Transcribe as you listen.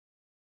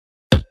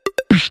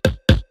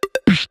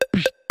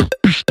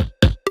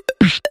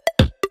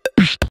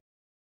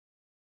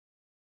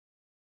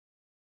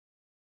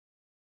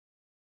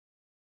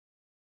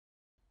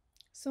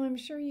So I'm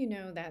sure you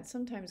know that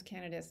sometimes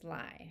candidates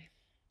lie.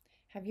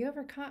 Have you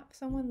ever caught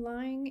someone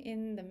lying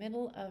in the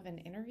middle of an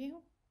interview?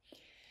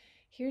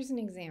 Here's an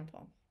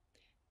example.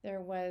 There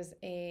was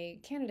a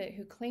candidate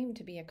who claimed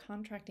to be a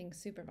contracting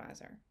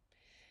supervisor.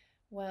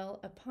 Well,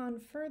 upon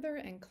further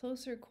and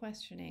closer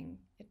questioning,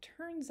 it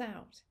turns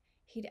out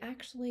he'd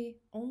actually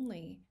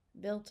only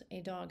built a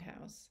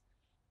doghouse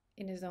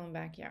in his own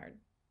backyard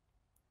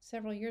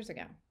several years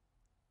ago.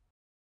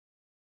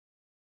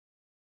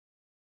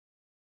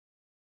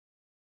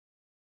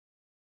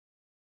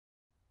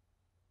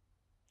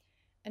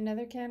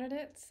 Another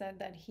candidate said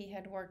that he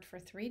had worked for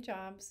 3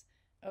 jobs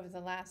over the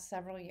last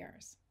several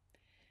years.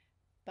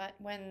 But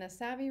when the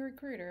savvy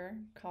recruiter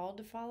called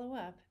to follow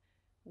up,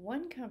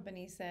 one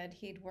company said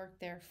he'd worked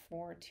there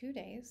for 2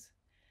 days,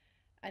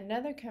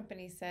 another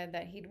company said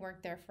that he'd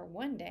worked there for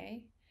 1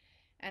 day,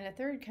 and a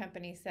third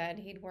company said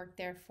he'd worked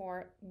there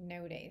for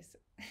no days.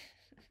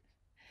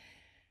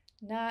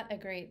 Not a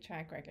great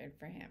track record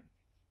for him.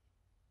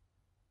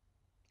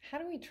 How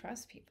do we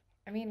trust people?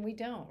 I mean, we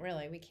don't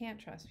really. We can't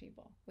trust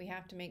people. We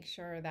have to make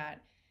sure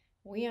that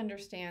we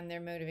understand their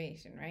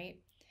motivation, right?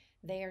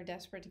 They are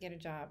desperate to get a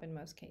job in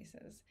most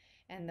cases,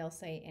 and they'll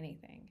say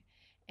anything.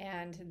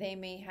 And they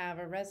may have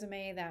a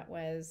resume that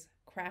was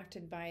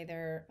crafted by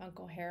their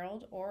Uncle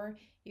Harold, or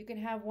you can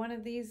have one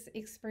of these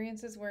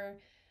experiences where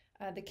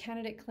the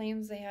candidate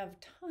claims they have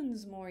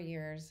tons more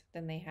years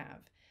than they have.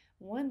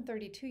 One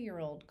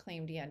 32-year-old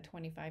claimed he had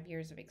 25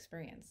 years of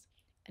experience.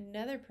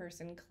 Another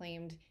person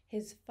claimed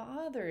his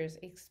father's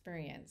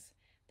experience.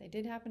 They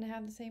did happen to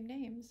have the same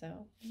name,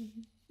 so.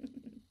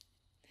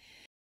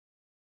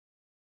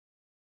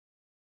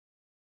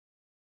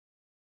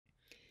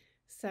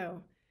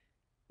 So,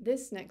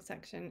 this next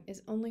section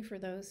is only for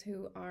those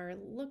who are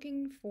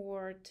looking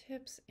for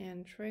tips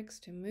and tricks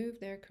to move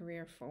their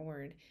career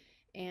forward.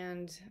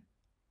 And,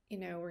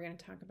 we're going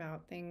to talk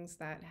about things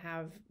that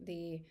have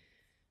the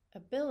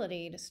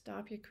ability to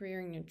stop your career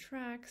in your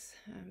tracks,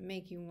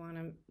 make you want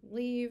to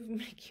leave,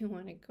 make you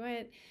want to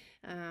quit,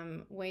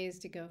 ways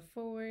to go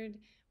forward,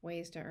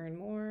 ways to earn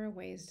more,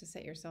 ways to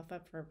set yourself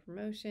up for a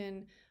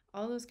promotion,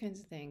 all those kinds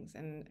of things.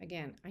 And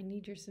again, I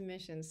need your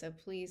submissions, so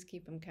please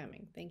keep them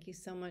coming. Thank you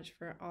so much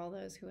for all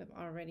those who have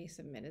already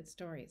submitted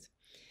stories.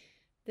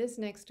 This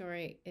next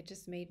story, it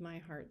just made my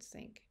heart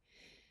sink.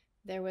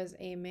 There was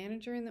a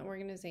manager in the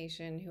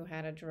organization who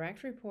had a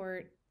direct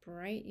report,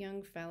 bright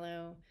young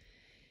fellow,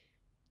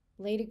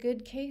 laid a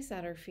good case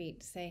at her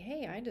feet to say,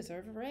 hey, I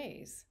deserve a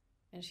raise.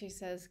 And she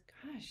says,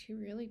 gosh, you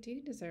really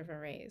do deserve a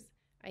raise.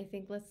 I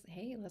think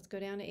let's go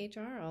down to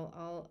HR.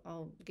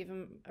 I'll give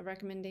him a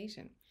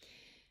recommendation.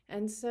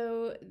 And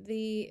so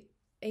the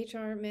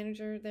HR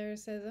manager there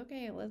says,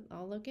 okay,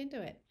 I'll look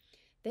into it.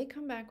 They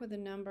come back with a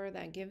number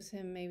that gives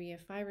him maybe a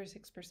 5 or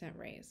 6%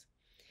 raise.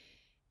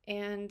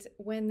 And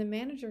when the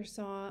manager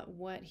saw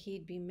what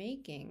he'd be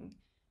making,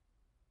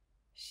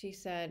 she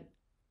said,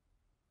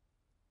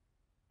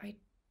 I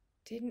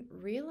didn't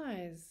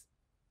realize,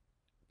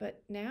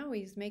 but now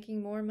he's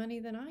making more money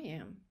than I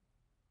am.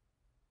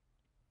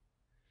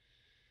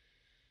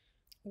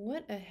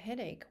 What a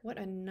headache, what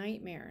a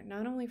nightmare,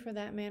 not only for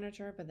that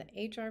manager, but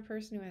the HR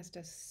person who has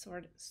to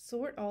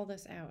sort all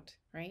this out,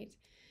 right?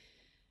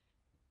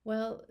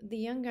 Well, the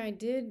young guy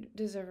did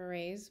deserve a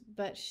raise,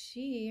 but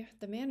she,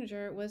 the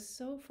manager, was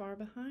so far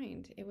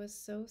behind. It was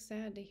so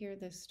sad to hear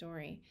this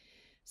story.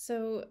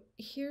 So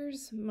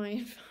here's my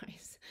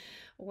advice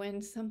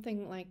when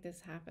something like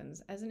this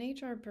happens. As an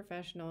HR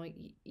professional,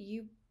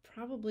 you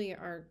probably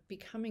are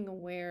becoming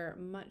aware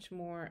much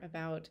more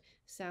about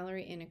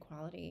salary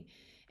inequality,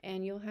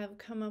 and you'll have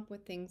come up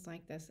with things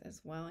like this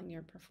as well in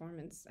your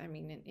performance. I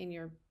mean,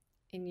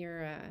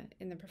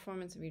 in the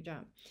performance of your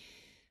job.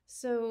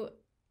 So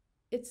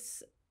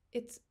it's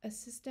a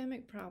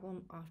systemic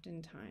problem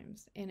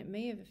oftentimes, and it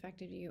may have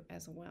affected you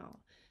as well.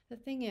 The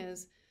thing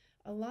is,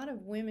 a lot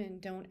of women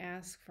don't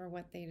ask for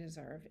what they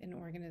deserve in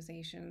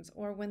organizations,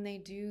 or when they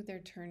do, they're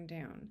turned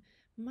down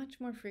much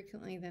more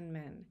frequently than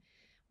men.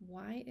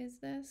 Why is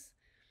this?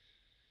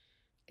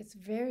 It's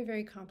very,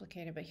 very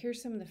complicated, but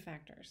here's some of the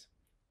factors.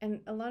 And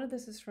a lot of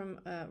this is from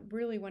a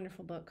really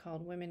wonderful book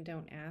called Women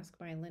Don't Ask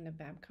by Linda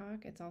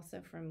Babcock. It's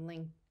also from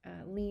Lean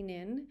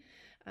In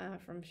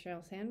from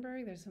Sheryl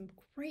Sandberg. There's some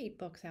great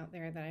books out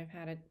there that I've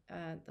had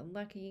the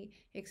lucky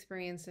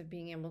experience of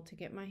being able to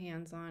get my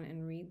hands on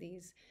and read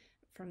these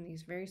from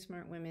these very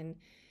smart women,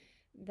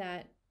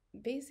 that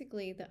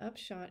basically the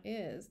upshot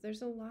is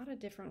there's a lot of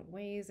different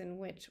ways in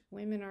which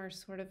women are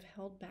sort of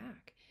held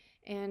back.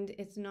 And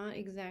it's not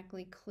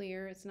exactly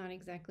clear, it's not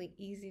exactly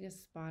easy to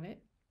spot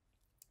it.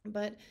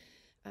 But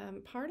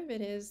part of it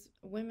is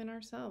women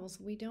ourselves.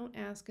 We don't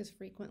ask as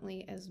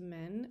frequently as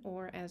men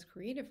or as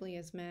creatively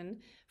as men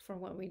for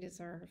what we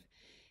deserve.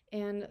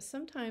 And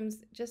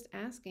sometimes just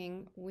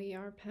asking, we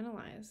are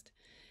penalized.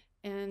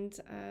 And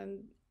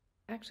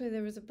actually,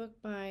 there was a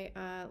book by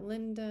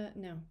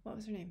what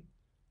was her name?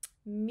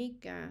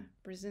 Mika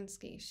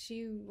Brzezinski.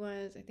 She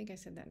was, I think I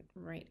said that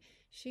right.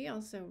 She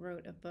also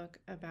wrote a book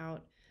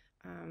about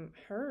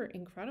her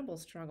incredible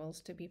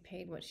struggles to be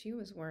paid what she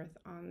was worth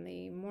on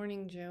the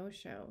Morning Joe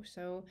show.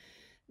 So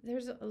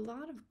there's a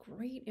lot of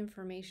great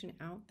information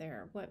out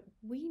there. What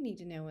we need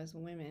to know as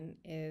women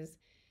is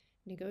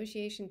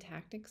negotiation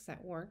tactics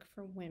that work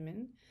for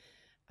women.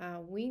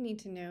 We need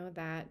to know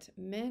that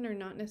men are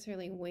not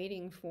necessarily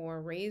waiting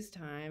for raise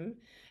time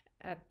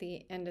at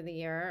the end of the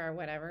year or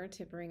whatever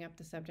to bring up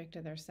the subject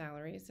of their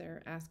salaries.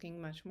 They're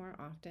asking much more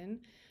often.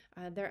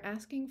 They're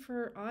asking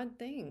for odd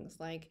things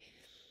like,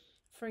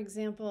 for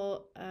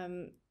example,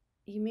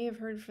 you may have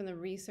heard from the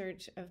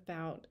research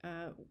about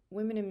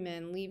women and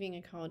men leaving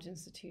a college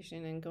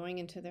institution and going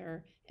into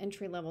their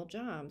entry level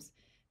jobs.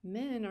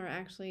 Men are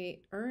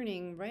actually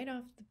earning right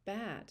off the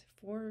bat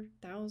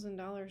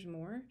 $4,000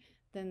 more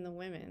than the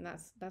women.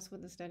 That's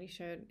what the study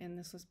showed, and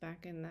this was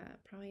back in the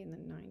probably in the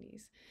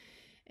 90s.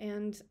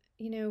 And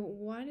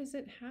why does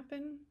it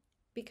happen?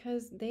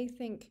 Because they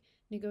think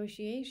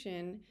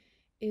negotiation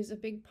is a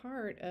big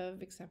part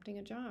of accepting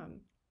a job.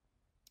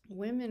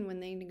 Women, when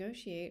they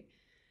negotiate,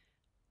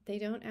 they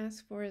don't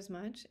ask for as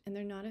much and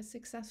they're not as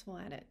successful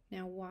at it.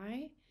 Now,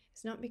 why?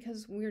 It's not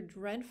because we're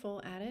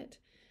dreadful at it,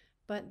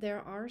 but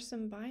there are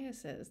some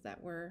biases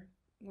that we're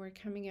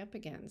coming up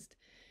against.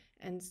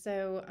 And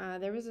so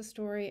there was a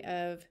story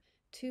of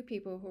two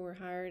people who were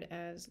hired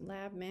as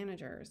lab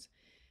managers,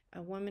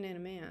 a woman and a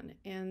man.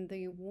 And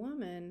the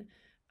woman,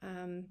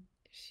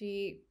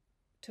 she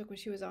took what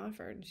she was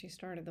offered and she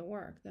started the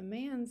work. The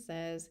man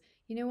says,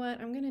 you know what,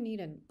 I'm going to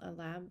need a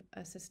lab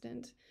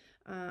assistant.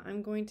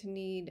 I'm going to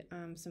need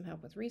some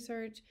help with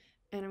research,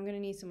 and I'm going to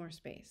need some more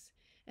space.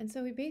 And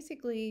so he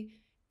basically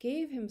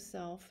gave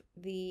himself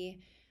the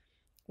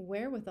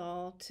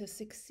wherewithal to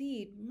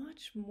succeed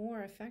much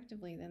more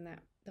effectively than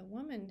the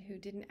woman who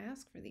didn't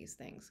ask for these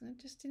things. And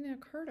it just didn't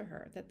occur to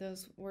her that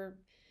those were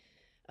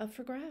up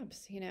for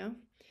grabs,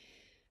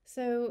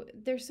 So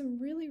there's some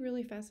really,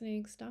 really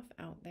fascinating stuff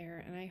out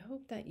there, and I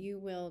hope that you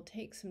will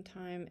take some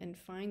time and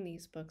find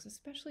these books,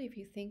 especially if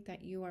you think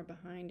that you are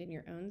behind in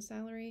your own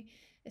salary,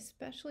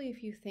 especially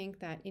if you think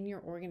that in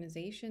your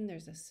organization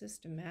there's a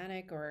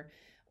systematic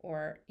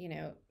or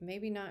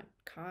maybe not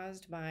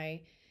caused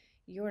by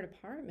your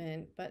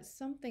department, but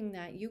something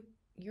that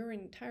your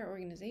entire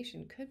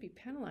organization could be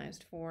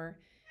penalized for,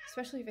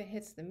 especially if it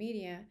hits the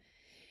media.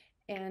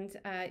 And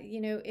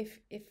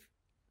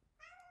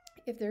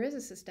if there is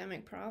a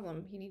systemic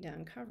problem, you need to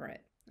uncover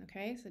it.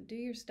 Okay, so do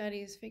your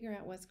studies, figure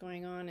out what's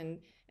going on, and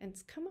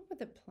come up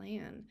with a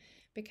plan,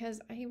 because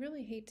I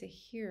really hate to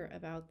hear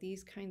about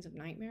these kinds of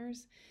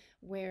nightmares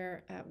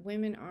where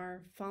women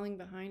are falling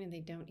behind and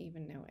they don't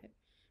even know it.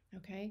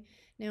 Okay,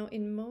 now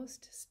in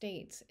most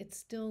states, it's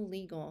still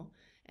legal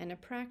and a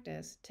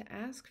practice to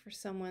ask for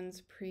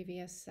someone's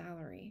previous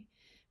salary,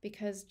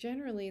 because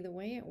generally the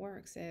way it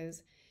works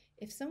is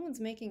if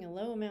someone's making a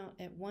low amount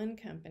at one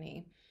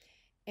company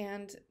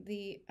and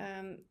the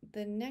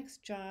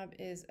next job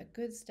is a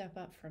good step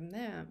up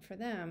for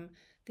them,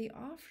 the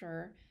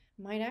offer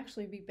might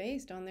actually be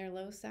based on their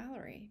low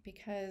salary,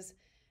 because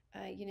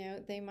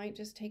they might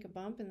just take a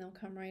bump and they'll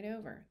come right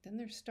over. Then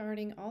they're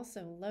starting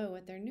also low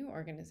at their new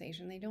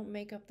organization. They don't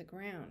make up the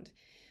ground.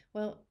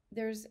 Well,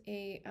 there's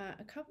a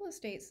couple of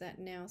states that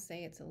now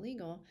say it's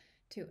illegal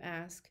to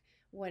ask,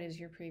 what is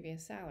your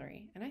previous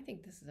salary? And I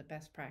think this is a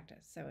best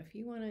practice. So if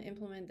you want to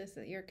implement this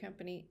at your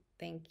company,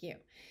 thank you.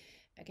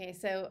 Okay,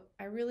 so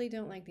I really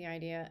don't like the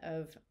idea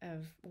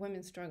of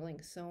women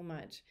struggling so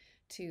much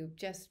to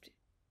just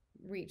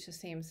reach the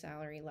same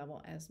salary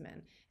level as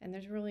men. And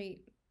there's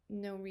really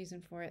no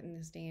reason for it in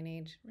this day and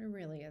age. There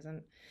really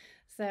isn't.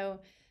 So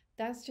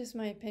that's just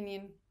my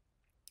opinion.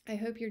 I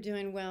hope you're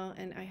doing well,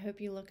 and I hope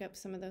you look up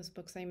some of those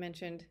books I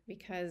mentioned,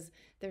 because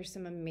there's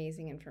some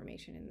amazing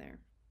information in there.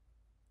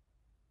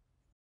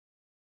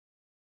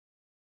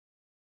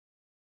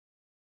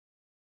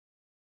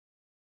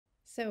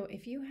 So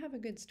if you have a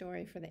good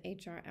story for the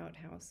HR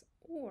outhouse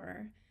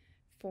or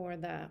for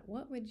the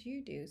what would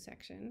you do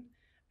section,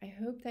 I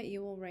hope that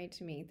you will write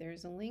to me.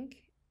 There's a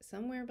link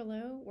somewhere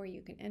below where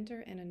you can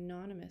enter and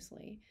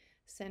anonymously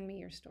send me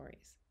your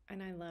stories.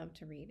 And I love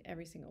to read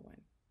every single one.